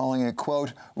Motors, calling it,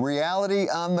 quote, reality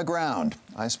on the ground.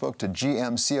 I spoke to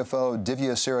GM CFO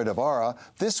Divya Sridhara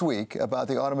this week about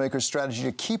the automaker's strategy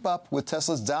to keep up with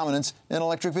Tesla's dominance in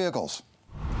electric vehicles.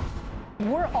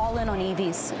 We're all in on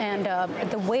EVs, and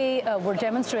the way we're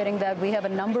demonstrating that, we have a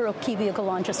number of key vehicle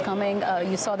launches coming.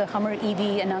 You saw the Hummer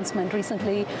EV announcement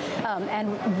recently,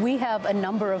 and we have a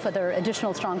number of other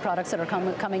additional strong products that are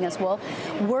coming as well.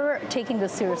 We're taking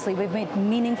this seriously. We've made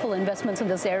meaningful investments in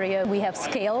this area. We have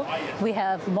scale. We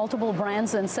have multiple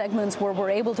brands and segments where we're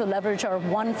able to leverage our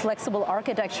one flexible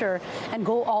architecture and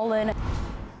go all in.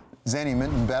 Zanny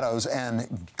Minton Beddoes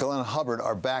and Glenn Hubbard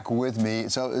are back with me.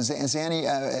 So, Zanny,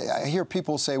 I hear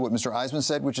people say what Mr. Eisman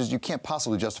said, which is you can't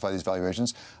possibly justify these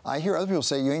valuations. I hear other people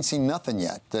say you ain't seen nothing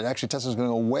yet, that actually Tesla's going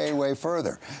to go way, way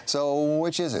further. So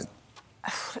which is it?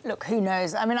 Look, who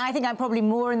knows? I mean, I think I'm probably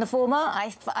more in the former.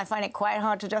 I find it quite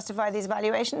hard to justify these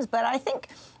valuations, but I think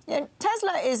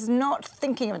Tesla is not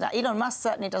thinking of that. Elon Musk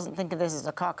certainly doesn't think of this as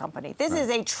a car company. This is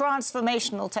a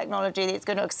transformational technology that's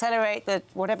going to accelerate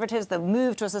whatever it is, the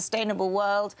move to a sustainable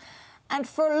world. And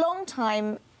for a long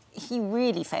time, he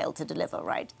really failed to deliver,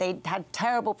 right? They had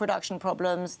terrible production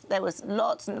problems. There was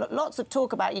lots and lots of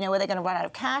talk about, where they're going to run out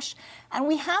of cash. And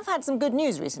we have had some good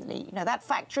news recently. That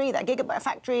factory, that gigabyte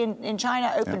factory in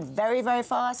China opened very, very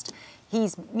fast.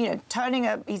 He's,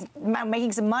 he's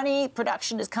making some money.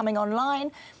 Production is coming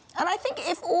online. And I think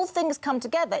if all things come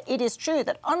together, it is true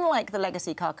that unlike the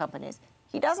legacy car companies,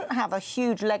 he doesn't have a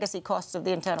huge legacy cost of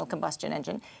the internal combustion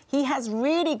engine. He has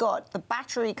really got the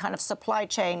battery kind of supply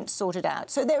chain sorted out.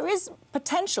 So there is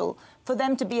potential for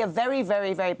them to be a very,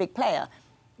 very, very big player.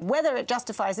 Whether it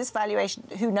justifies this valuation,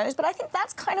 who knows? But I think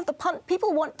that's kind of the punt.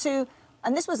 People want to,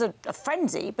 and this was a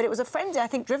frenzy, but it was a frenzy, I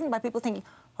think, driven by people thinking,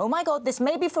 oh my God, this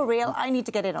may be for real, I need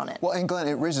to get in on it. Well, and Glenn,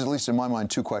 it raises, at least in my mind,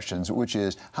 two questions, which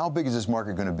is, how big is this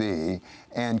market going to be?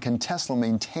 And can Tesla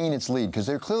maintain its lead? Because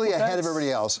they're clearly ahead of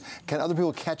everybody else. Can other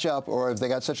people catch up? Or if they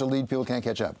got such a lead, people can't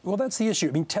catch up? Well, that's the issue.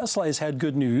 I mean, Tesla has had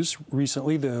good news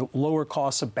recently. The lower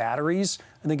costs of batteries,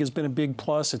 I think, has been a big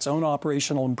plus, its own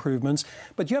operational improvements.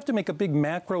 But you have to make a big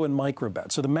macro and micro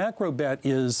bet. So the macro bet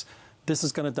is, this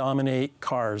is going to dominate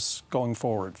cars going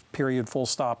forward, period, full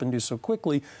stop, and do so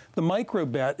quickly. The micro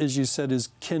bet, as you said, is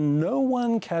can no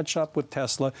one catch up with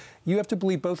Tesla? You have to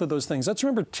believe both of those things. Let's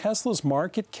remember Tesla's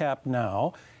market cap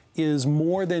now is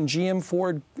more than GM,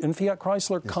 Ford, and Fiat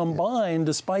Chrysler combined,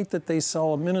 despite that they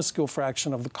sell a minuscule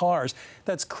fraction of the cars.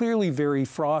 That's clearly very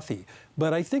frothy.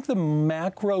 But I think the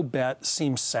macro bet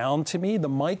seems sound to me. The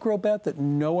micro bet that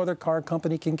no other car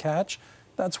company can catch,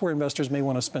 that's where investors may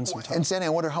want to spend some time. And Zanny, I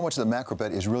wonder how much of the macro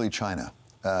bet is really China.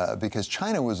 Because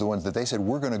China was the ones that they said,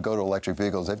 we're going to go to electric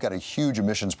vehicles. They've got a huge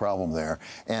emissions problem there.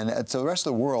 And so the rest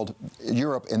of the world,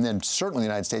 Europe, and then certainly the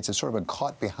United States, has sort of been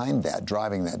caught behind that,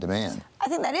 driving that demand. I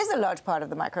think that is a large part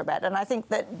of the micro bet. And I think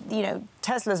that,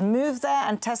 Tesla's move there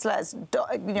and Tesla's,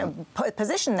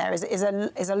 position there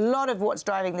is a lot of what's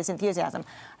driving this enthusiasm.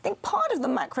 I think part of the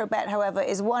macro bet, however,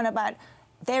 is one about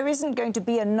there isn't going to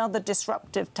be another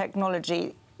disruptive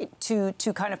technology to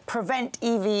kind of prevent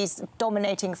EVs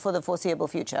dominating for the foreseeable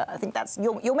future. I think that's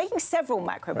you're making several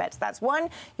macro bets. That's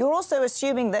one. You're also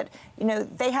assuming that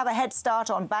they have a head start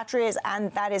on batteries,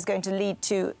 and that is going to lead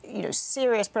to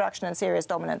serious production and serious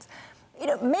dominance.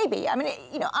 Maybe. I mean,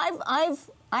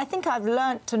 I think I've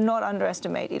learned to not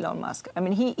underestimate Elon Musk. I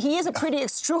mean, he is a pretty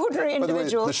extraordinary individual. By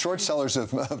the way, the short sellers of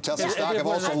Tesla stock have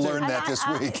also learned that this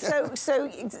week.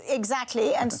 So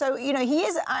exactly, and so he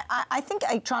is. I think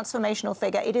a transformational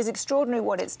figure. It is extraordinary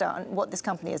what it's done, what this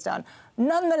company has done.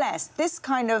 Nonetheless, this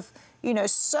kind of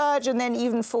surge and then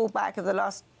even fallback of the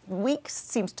last weeks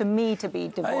seems to me to be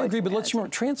devoid. I agree, but let's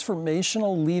remember,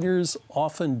 transformational leaders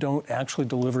often don't actually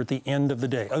deliver at the end of the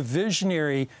day. A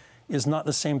visionary is not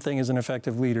the same thing as an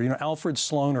effective leader. Alfred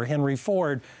Sloan or Henry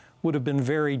Ford would have been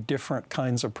very different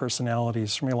kinds of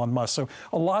personalities from Elon Musk. So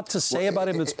a lot to say about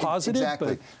him that's positive.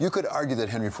 Exactly. But you could argue that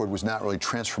Henry Ford was not really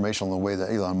transformational in the way that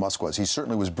Elon Musk was. He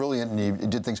certainly was brilliant and he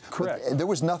did things. Correct. But there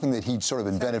was nothing that he sort of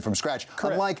invented from scratch.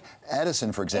 Correct. Unlike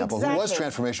Edison, for example, who was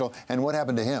transformational. And what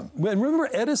happened to him? And remember,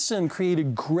 Edison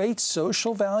created great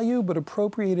social value, but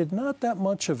appropriated not that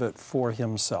much of it for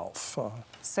himself.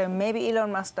 So maybe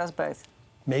Elon Musk does both.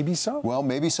 Maybe so. Well,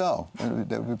 maybe so.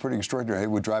 That would be pretty extraordinary. It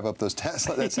would drive up those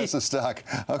Tesla stock.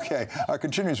 Okay, our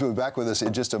contributors will be back with us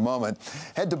in just a moment.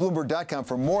 Head to Bloomberg.com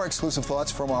for more exclusive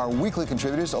thoughts from our weekly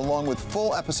contributors, along with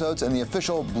full episodes and the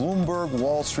official Bloomberg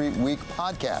Wall Street Week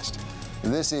podcast.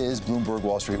 This is Bloomberg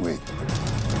Wall Street Week.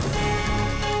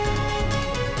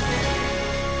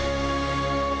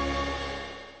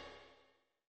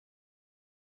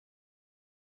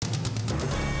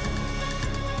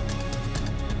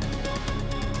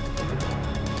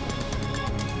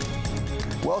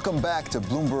 Welcome back to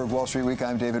Bloomberg Wall Street Week.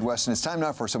 I'm David Westin. It's time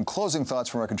now for some closing thoughts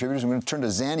from our contributors. I'm going to turn to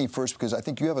Zanny first because I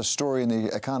think you have a story in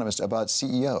The Economist about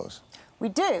CEOs. We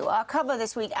do. Our cover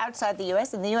this week outside the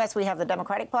U.S. In the U.S., we have the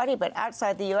Democratic Party, but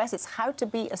outside the U.S., it's how to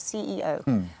be a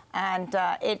CEO. And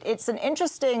it's an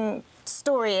interesting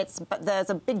story. There's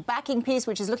a big backing piece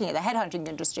which is looking at the headhunting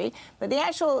industry, but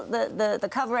the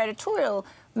cover editorial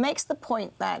makes the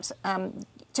point that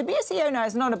to be a CEO now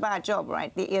is not a bad job,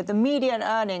 right? The median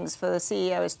earnings for the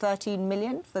CEO is $13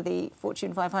 million for the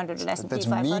Fortune 500 and S&P 500.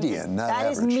 That's median, not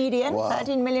average. That is median, wow.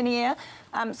 $13 million a year.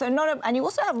 And you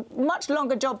also have much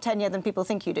longer job tenure than people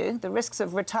think you do. The risks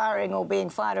of retiring or being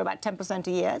fired are about 10%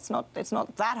 a year. It's not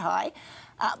that high.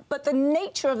 But the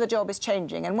nature of the job is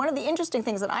changing. And one of the interesting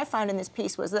things that I found in this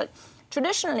piece was that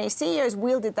traditionally, CEOs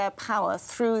wielded their power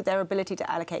through their ability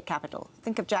to allocate capital.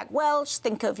 Think of Jack Welch.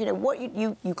 Think of, what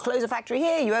you close a factory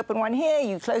here, you open one here,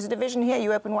 you close a division here,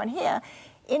 you open one here.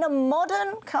 In a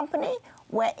modern company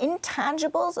where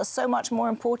intangibles are so much more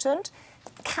important,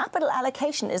 capital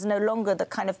allocation is no longer the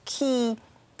kind of key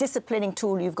disciplining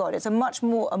tool you've got. It's a much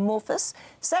more amorphous.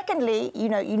 Secondly,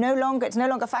 it's no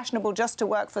longer fashionable just to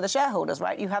work for the shareholders,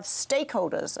 right? You have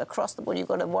stakeholders across the board. You've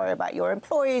got to worry about your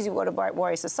employees. You've got to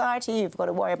worry society. You've got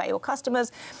to worry about your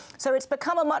customers. So it's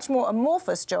become a much more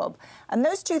amorphous job. And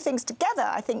those two things together,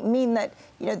 I think, mean that,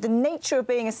 the nature of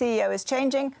being a CEO is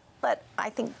changing. But I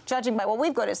think, judging by what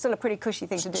we've got, it's still a pretty cushy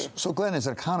thing to do. So, Glenn, as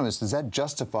an economist, does that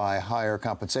justify higher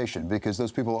compensation? Because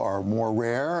those people are more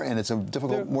rare and it's a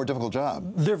more difficult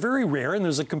job. They're very rare, and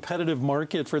there's a competitive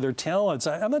market for their talents.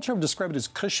 I'm not sure I've described it as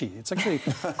cushy. It's actually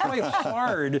quite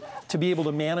hard to be able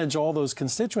to manage all those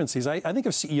constituencies. I think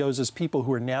of CEOs as people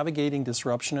who are navigating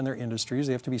disruption in their industries.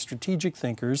 They have to be strategic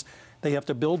thinkers. They have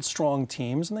to build strong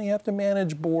teams, and they have to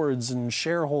manage boards and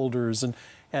shareholders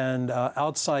and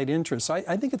outside interests.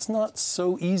 I think it's not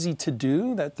so easy to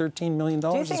do. That $13 million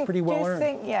is pretty well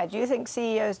earned. Do you think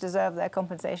CEOs deserve their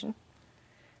compensation?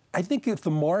 I think if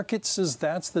the market says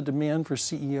that's the demand for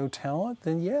CEO talent,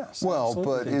 then yes. Well,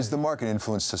 but is the market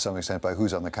influenced to some extent by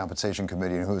who's on the compensation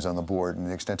committee and who's on the board and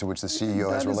the extent to which the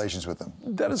CEO has relations with them?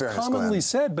 That is commonly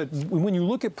said, but when you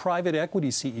look at private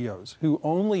equity CEOs who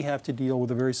only have to deal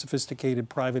with a very sophisticated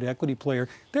private equity player,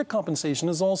 their compensation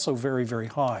is also very, very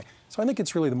high. So I think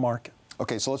it's really the market.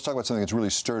 Okay, so let's talk about something that's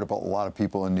really stirred up a lot of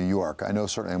people in New York. I know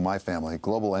certainly in my family,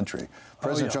 global entry.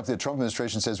 President Trump, the Trump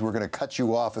administration says we're going to cut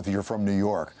you off if you're from New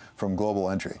York, from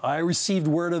global entry. I received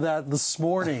word of that this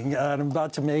morning, and I'm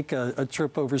about to make a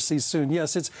trip overseas soon.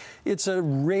 Yes, it's a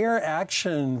rare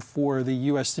action for the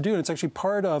U.S. to do, and it's actually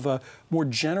part of a more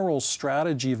general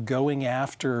strategy of going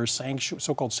after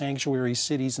so-called sanctuary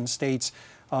cities and states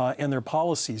and their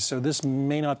policies. So this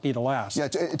may not be the last. Yeah,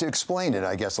 to explain it,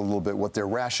 I guess, a little bit, what their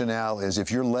rationale is.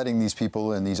 If you're letting these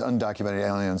people in, these undocumented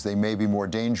aliens, they may be more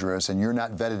dangerous, and you're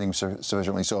not vetting them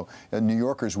sufficiently. So New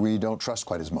Yorkers, we don't trust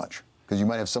quite as much, because you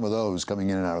might have some of those coming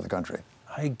in and out of the country.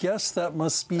 I guess that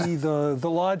must be the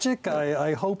logic.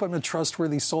 I hope I'm a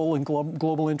trustworthy soul in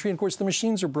global entry. And of course, the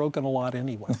machines are broken a lot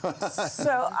anyway.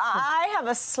 So I have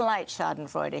a slight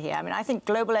schadenfreude here. I mean, I think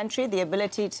global entry, the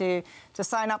ability to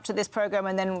sign up to this program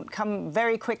and then come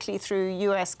very quickly through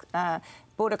U.S.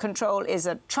 border control has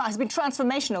been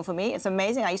transformational for me. It's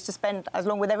amazing. I used to spend,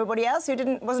 along with everybody else who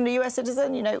wasn't a U.S.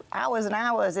 citizen, hours and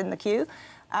hours in the queue.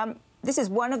 This is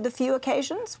one of the few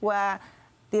occasions where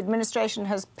the administration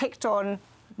has picked on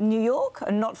New York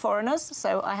and not foreigners,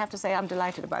 so I have to say I'm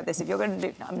delighted about this. If you're going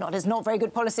to do, it's not very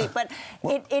good policy, but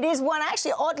it is one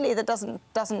actually oddly that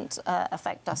doesn't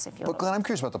affect us. If you're. But Glenn, I'm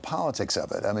curious about the politics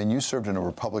of it. I mean, you served in a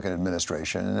Republican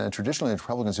administration, and traditionally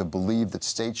Republicans have believed that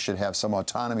states should have some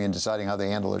autonomy in deciding how they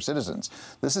handle their citizens.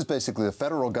 This is basically the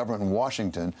federal government in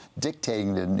Washington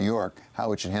dictating to New York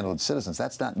how it should handle its citizens.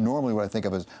 That's not normally what I think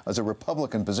of as a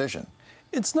Republican position.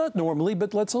 It's not normally,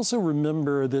 but let's also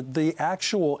remember that the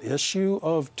actual issue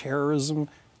of terrorism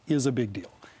is a big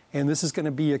deal. And this is going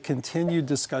to be a continued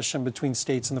discussion between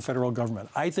states and the federal government.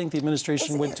 I think the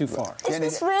administration went too far. Is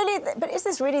this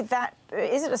really that?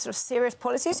 Is it a sort of serious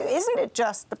policy issue? Isn't it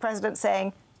just the president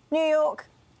saying, New York,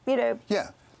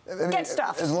 Yeah. I mean, get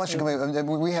stuff. As an election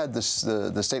coming, we had the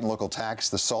state and local tax,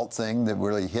 the SALT thing that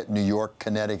really hit New York,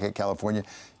 Connecticut, California.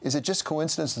 Is it just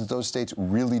coincidence that those states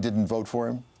really didn't vote for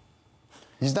him?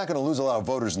 He's not going to lose a lot of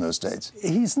voters in those states.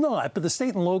 He's not, but the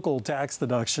state and local tax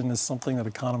deduction is something that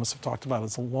economists have talked about.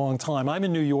 It's a long time. I'm a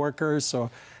New Yorker,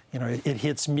 so it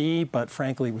hits me, but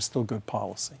frankly, it was still good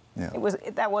policy. Yeah.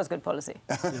 That was good policy.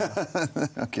 Yeah.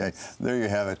 Okay, there you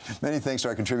have it. Many thanks to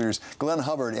our contributors, Glenn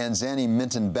Hubbard and Zanny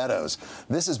Minton Beddoes.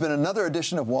 This has been another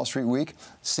edition of Wall Street Week.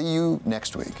 See you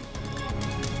next week.